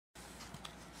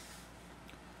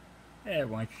Hey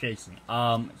everyone, it's Jason.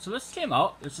 So this came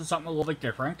out. This is something a little bit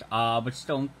different, but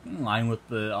still in line with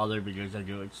the other videos I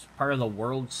do. It's part of the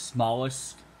world's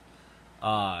smallest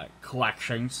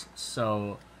collections.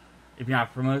 So if you're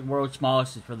not familiar with world's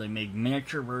smallest, it's where they make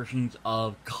miniature versions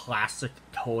of classic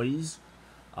toys,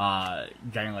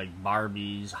 getting like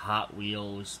Barbies, Hot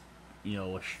Wheels,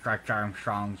 Stretch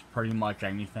Armstrongs, pretty much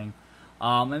anything.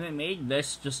 And they made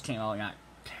this, just came out not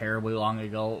terribly long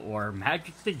ago, or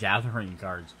Magic the Gathering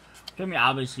cards. I mean,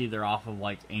 obviously they're off of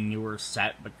like a newer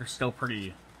set, but they're still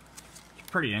pretty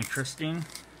interesting.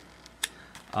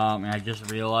 And I just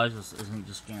realized this isn't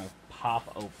just gonna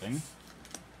pop open.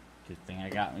 Good thing I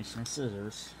got me some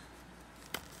scissors.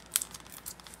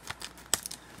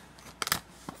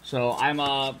 So I'm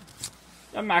not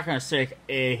gonna say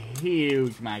a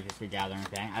huge Magic the Gathering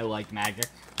fan. I like Magic.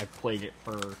 I've played it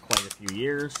for quite a few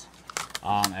years.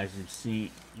 As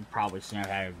you've probably seen, I've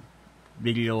had a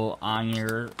video on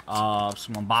here of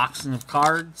some unboxing of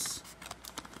cards.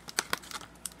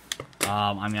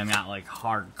 I mean, I'm not like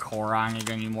hardcore on it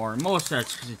anymore. Most of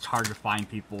that's because it's hard to find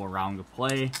people around to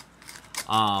play.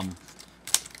 But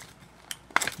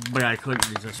I couldn't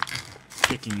resist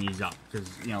picking these up because,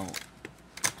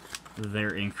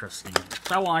 they're interesting.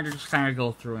 So I wanted to just kind of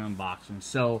go through an unboxing.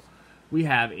 So we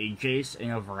have a Jace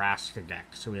and a Vraska deck.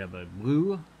 So we have a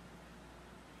blue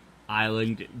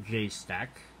Island Jace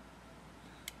deck.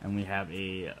 And we have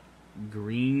a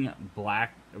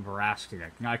green-black Vraska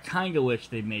deck. Now, I kind of wish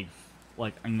they made,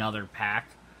 like, another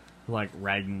pack, like,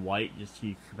 red and white, just so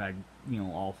you could have,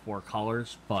 all four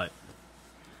colors, but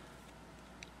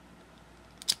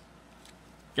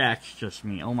that's just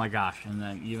me. Oh my gosh, and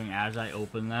then even as I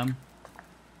open them,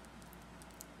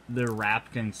 they're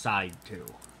wrapped inside, too.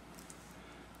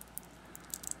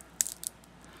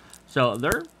 So,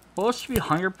 they're supposed to be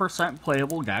 100%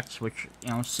 playable decks, which,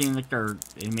 seeing like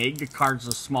they made the cards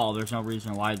this small, there's no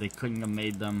reason why they couldn't have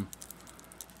made them,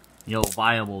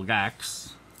 viable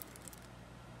decks.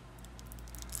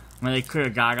 I mean, they could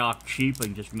have got off cheap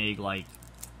and just made, like,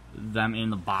 them in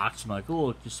the box, like,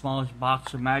 oh, it's the smallest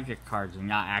box of Magic cards, and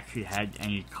not actually had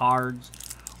any cards,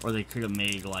 or they could have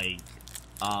made, like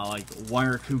one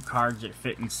or two cards that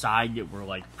fit inside that were,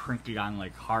 like, printed on,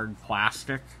 like, hard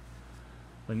plastic.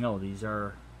 But no, these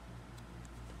are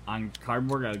on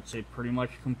cardboard, I would say pretty much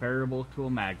comparable to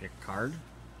a Magic card.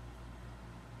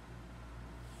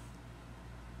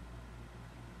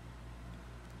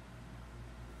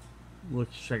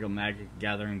 Looks like a Magic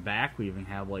Gathering back. We even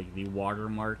have like the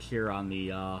watermark here on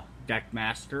the deck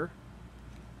master.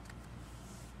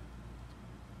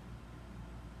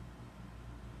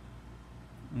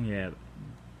 We have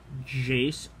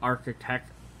Jace,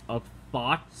 Architect of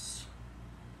Thoughts.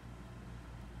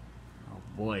 Oh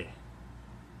boy.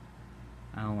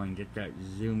 I don't want to get that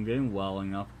zoomed in well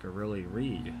enough to really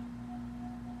read.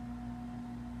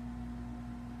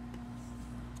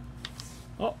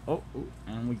 Oh,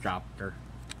 and we dropped her.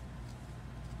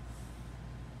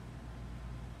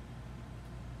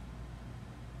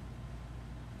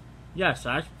 Yes,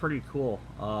 that's pretty cool.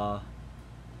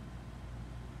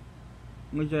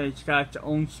 It's got its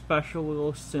own special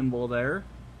little symbol there.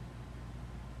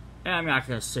 And I'm not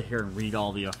going to sit here and read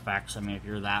all the effects. I mean, if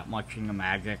you're that much into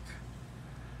Magic,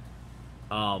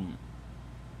 go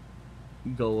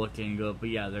look into it. But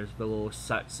yeah, there's the little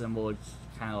set symbol. It's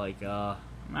kind of like, I'm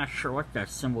not sure what that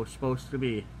symbol is supposed to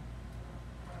be.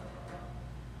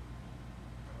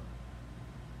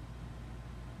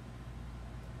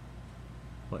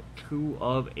 But 2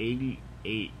 of 88.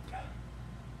 We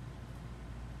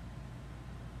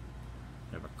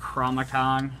have a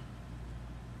Chromaton.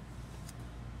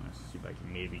 Let's see if I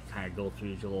can maybe kind of go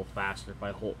through these a little faster. If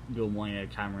I do one at a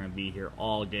time, we're going to be here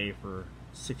all day for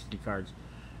 60 cards.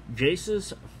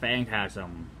 Jace's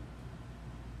Phantasm.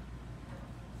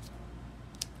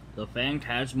 The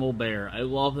Phantasmal Bear. I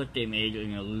love that they made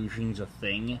an illusions a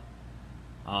thing.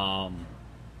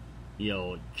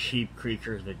 Cheap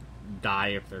creatures that die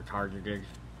if they're targeted.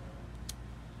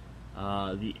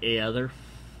 The other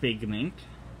Figment.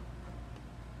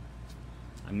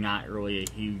 I'm not really a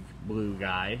huge blue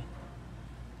guy.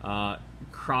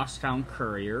 Crosstown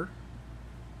Courier.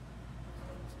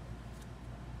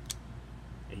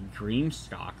 A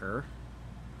Dreamstalker.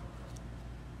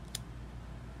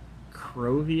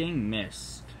 Crovian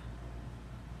Mist.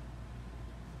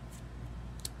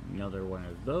 Another one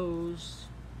of those.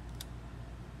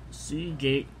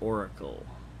 Seagate Oracle.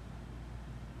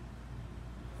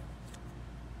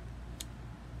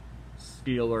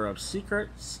 Stealer of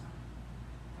Secrets.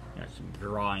 Got some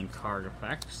drawing card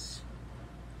effects.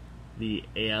 The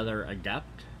Other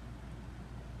Adept.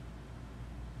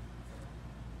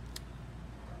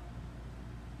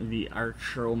 The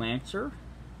Archeomancer.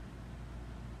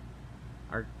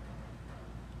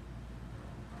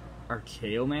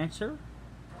 Archeomancer?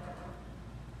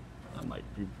 I might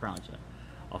be pronouncing it.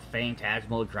 A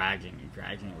Phantasmal Dragon.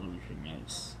 Dragon Illusion.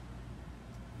 Nice.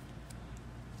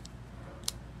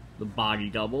 The Body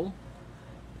Double.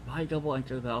 The Body Double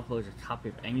enters the battlefield as a copy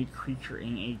of any creature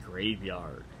in a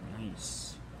graveyard.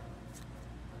 Nice.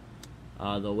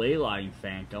 The Leyline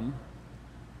Phantom.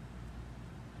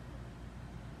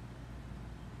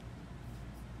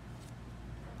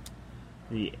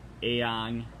 The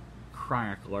Aeon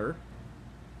Chronicler.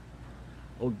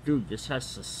 Oh, dude, this has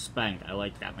Suspend. I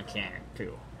like that mechanic,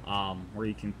 too. Where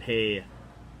you can pay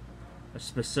a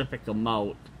specific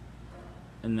amount,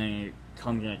 and then it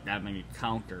comes in like that many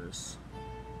counters.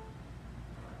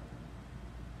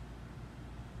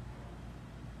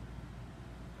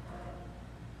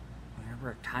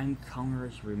 Whenever a time counter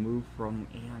is removed from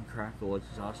Aeon Chronicler,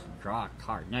 it's also draw a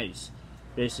card. Nice.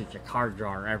 Basically, a card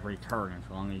drawer every turn, as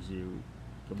long as the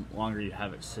longer you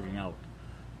have it sitting out.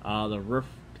 The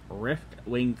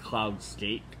Riftwing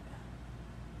Cloudskate.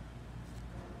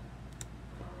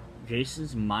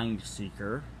 Jace's Mind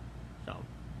Seeker. So, a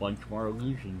bunch more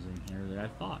illusions in here than I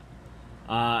thought.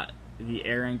 The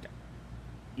Errant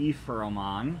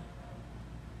Ephraimon.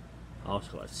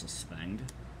 Also, let's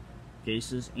Suspend.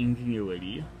 Jace's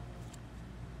Ingenuity.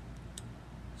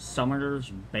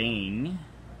 Summoner's Bane.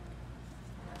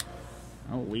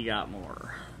 Oh, we got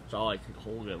more. That's all I could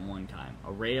hold at one time.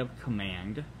 Array of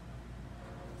Command.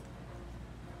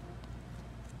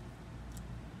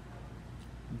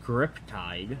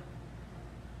 Griptide.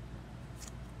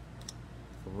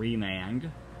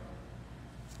 Remand.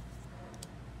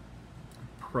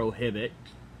 Prohibit.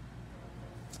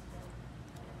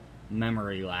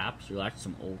 Memory Lapse. You like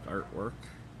some old artwork.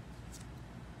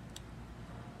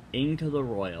 Into the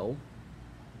Royal.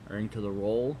 Or Into the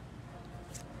Roll.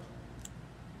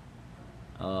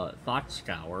 Thought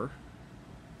Scour.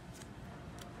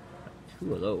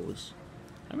 Two of those.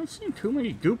 I haven't seen too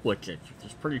many duplicates, which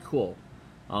is pretty cool.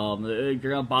 You're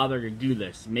gonna bother to do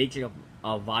this. Make it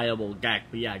a viable deck,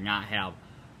 but yeah, not have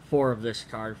 4 of this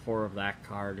card, 4 of that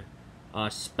card.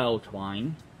 Spell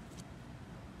Twine.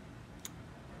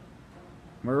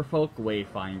 Merfolk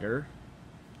Wayfinder.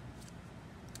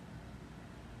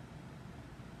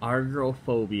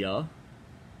 Argrophobia.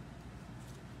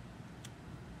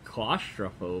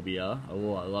 Claustrophobia.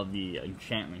 Oh, I love the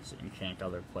enchantments that enchant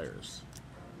other players.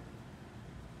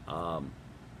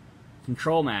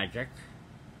 Control Magic.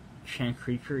 Enchant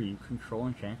creature, you control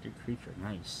enchanted creature.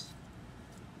 Nice.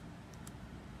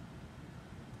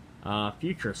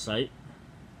 Future Sight.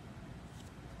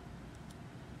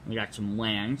 We got some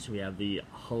lands. We have the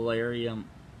Halimar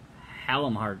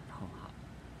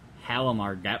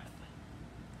Depth.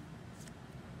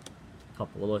 A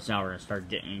couple of those. Now we're going to start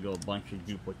getting into a bunch of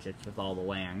duplicates with all the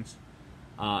lands.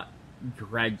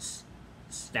 Dread's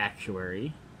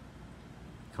Statuary.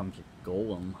 Comes with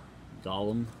Golem.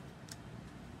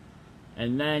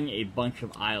 And then a bunch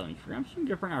of islands. We have some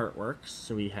different artworks.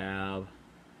 So we have...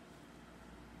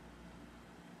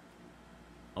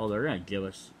 Oh, they're going to give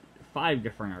us 5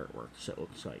 different artworks, it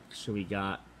looks like. So we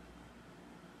got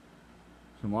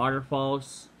some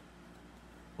waterfalls,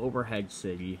 overhead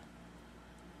city,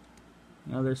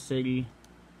 another city,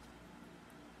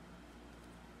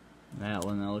 that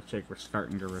one. That looks like we're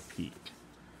starting to repeat.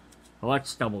 Well,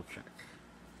 let's double check.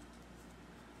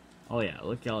 Oh yeah,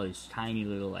 look at all these tiny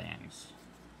little lands.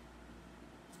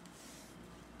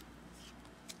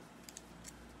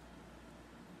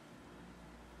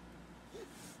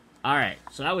 Alright,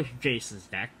 so that was Jace's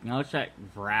deck. Now let's check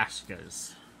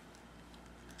Vraska's.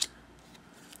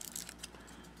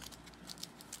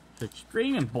 So it's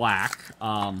green and black.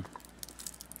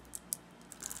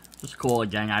 It's cool.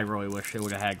 Again, I really wish they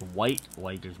would have had white.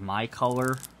 White is my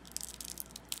color.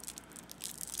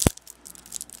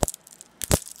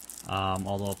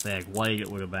 Although if they had white,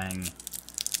 it would have been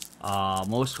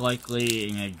most likely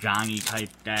in a Johnny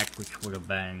type deck, which would have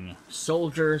been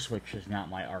soldiers, which is not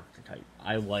my archetype.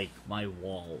 I like my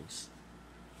walls.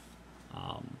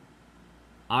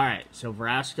 Alright, so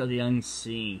Vraska the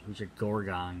Unseen, who's a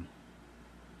Gorgon.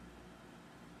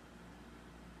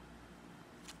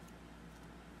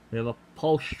 We have a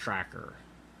Pulse Tracker.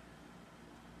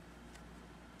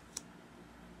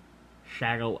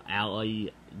 Shadow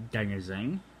Alley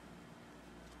Denizen.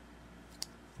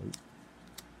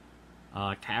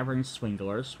 Tavern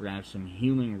Swindlers. We're gonna have some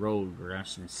Human Road. We're gonna have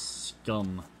some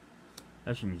Scum.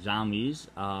 There's some zombies.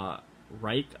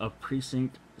 Reich of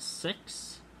Precinct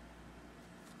 6.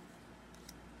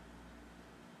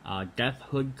 Death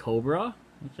Hood Cobra.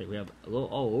 Looks like we have a little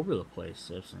all over the place.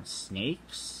 There's some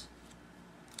snakes.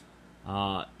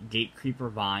 Gate Creeper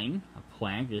Vine, a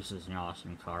plant. This is an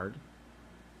awesome card.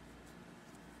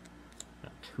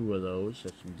 Got 2 of those.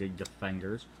 That's some good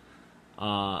defenders.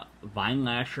 Vine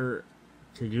Lasher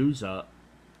Kaguza.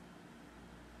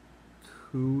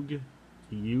 Could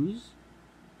use?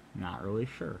 Not really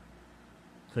sure.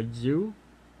 Kudzu?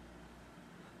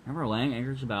 Remember, land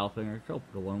enters the battlefield and put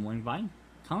a 1/1 Vine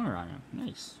counter on him.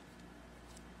 Nice.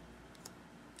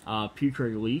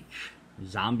 Putrid Leech.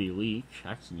 Zombie Leech.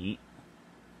 That's neat.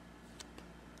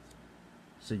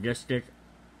 Sadistic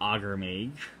Augur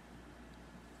Mage.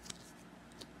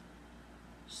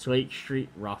 Slate Street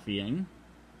Ruffian.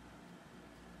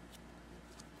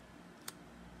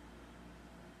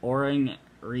 Oran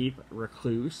Reap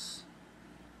Recluse.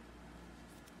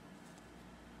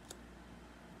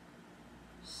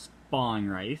 Spawn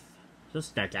Wraith. This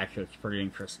deck actually looks pretty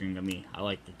interesting to me. I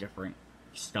like the different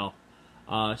stuff.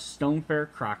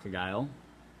 Stonefair Crocodile.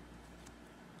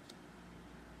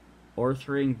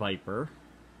 Orthering Viper.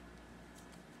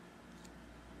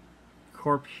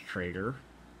 Corpse Trader.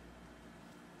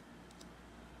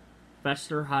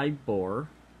 Festerhide Boar.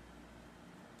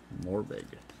 Morbid.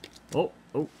 Oh,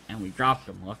 and we dropped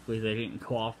them. Luckily they didn't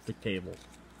go off the table.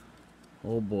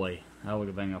 Oh boy, that would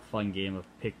have been a fun game of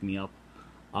Pick Me Up.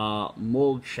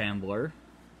 Mold Shambler.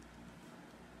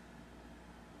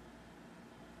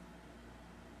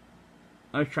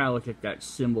 Let's try to look at that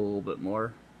symbol a little bit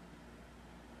more.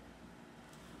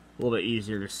 A little bit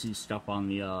easier to see stuff on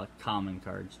the common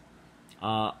cards.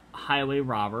 Highway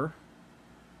Robber.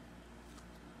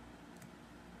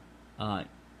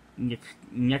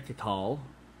 Nyekatol.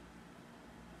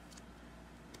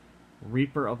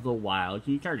 Reaper of the Wild.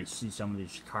 You can already see some of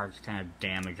these cards kind of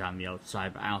damage on the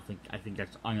outside, but I think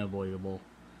that's unavoidable.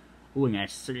 Ooh, an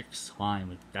acidic slime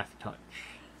with Death Touch.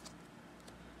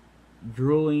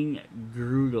 Drooling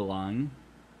Grudelon.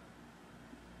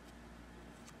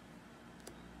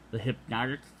 The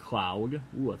Hypnotic Cloud.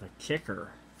 Ooh, with a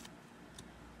kicker.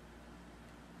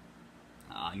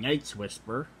 Knight's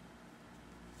Whisper.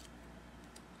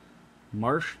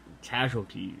 Marsh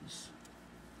Casualties.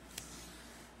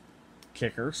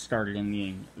 Kicker, started in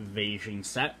the Invasion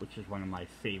set, which is one of my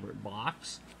favorite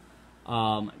blocks.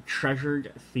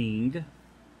 Treasured Fiend.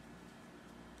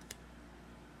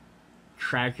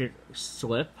 Tragic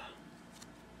Slip.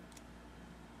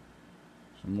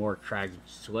 Some more Tragic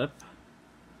Slip.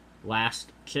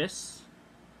 Last Kiss.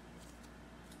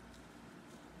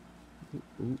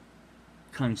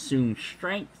 Consume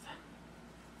Strength.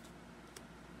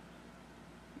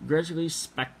 Grizzly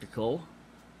Spectacle.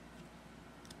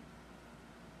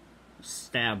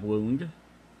 Stab Wound.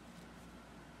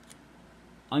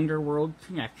 Underworld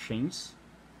Connections.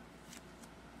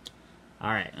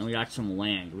 Alright, and we got some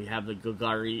land. We have the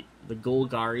Golgari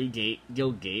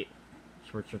Guild Gate,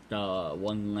 which with the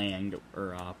 1 land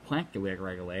or plant that we had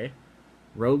right away.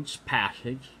 Rogue's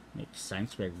Passage, makes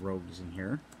sense. We have rogues in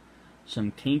here.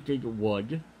 Some Tainted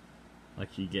Wood,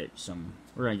 like you get some.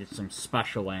 We're gonna get some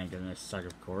special land in this set,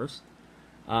 of course.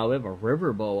 We have a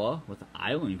River Boa with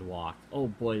Island Walk. Oh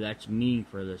boy, that's mean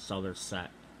for this other set.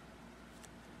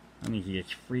 That means he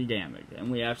gets free damage.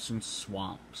 And we have some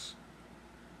swamps.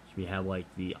 So we have like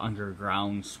the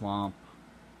Underground Swamp.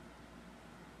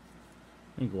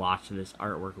 I think lots of this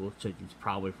artwork looks like it's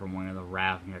probably from one of the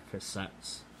Ravnica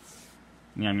cassettes.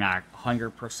 I mean, I'm not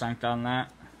 100% on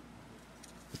that,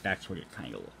 but that's what it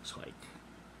kind of looks like.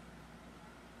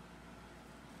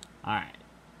 Alright.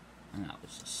 And that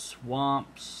was the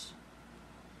swamps.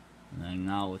 And then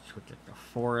now let's look at the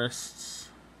forests.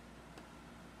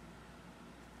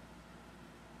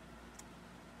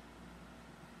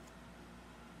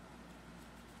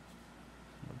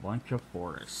 A bunch of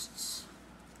forests.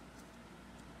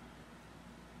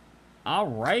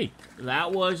 Alright,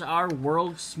 that was our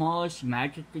world's smallest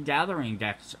Magic the Gathering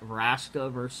decks, Vraska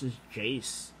versus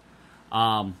Jace.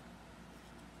 I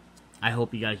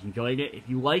hope you guys enjoyed it. If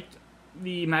you liked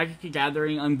the Magic the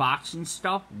Gathering unboxing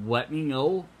stuff, let me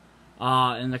know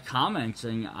in the comments,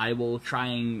 and I will try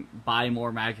and buy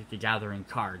more Magic the Gathering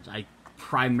cards. I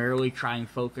primarily try and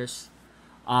focus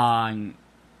on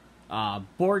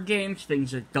board games, things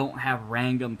that don't have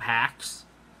random packs.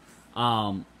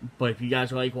 But if you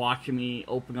guys like watching me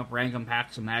open up random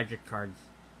packs of Magic cards,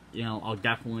 you know, I'll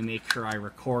definitely make sure I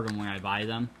record them when I buy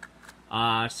them.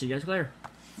 See you guys later.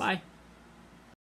 Bye.